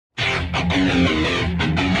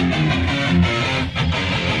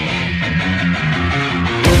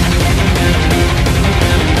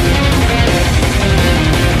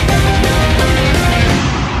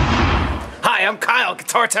Hi, I'm Kyle,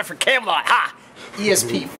 guitar tech for Kamelot. Ha!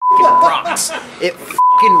 ESP rocks. It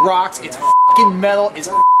rocks. It's metal. It's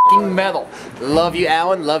metal. Love you,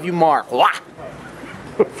 Alan. Love you, Mark. Wah!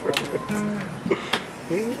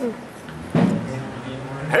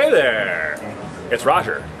 Hey there! It's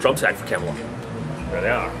Roger, drum tech for Kamelot. There they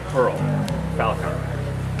are. Pearl. Falcon.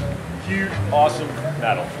 Huge, awesome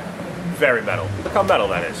metal. Very metal. Look how metal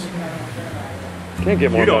that is. Can't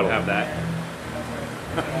get more You don't metal. have that.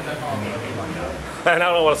 And I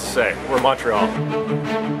don't know what else to say. We're in Montreal.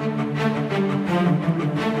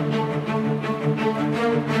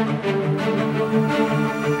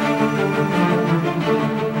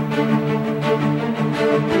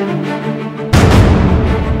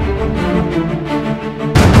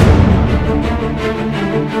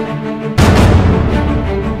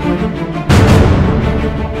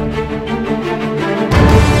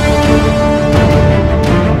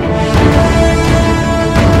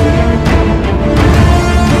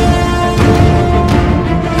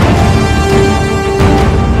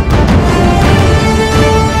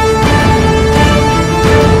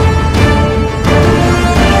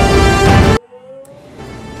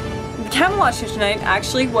 Kamelot show tonight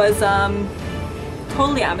actually was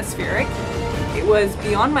totally atmospheric. It was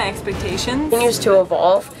beyond my expectations. It continues to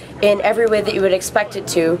evolve in every way that you would expect it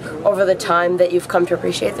to over the time that you've come to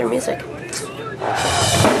appreciate their music.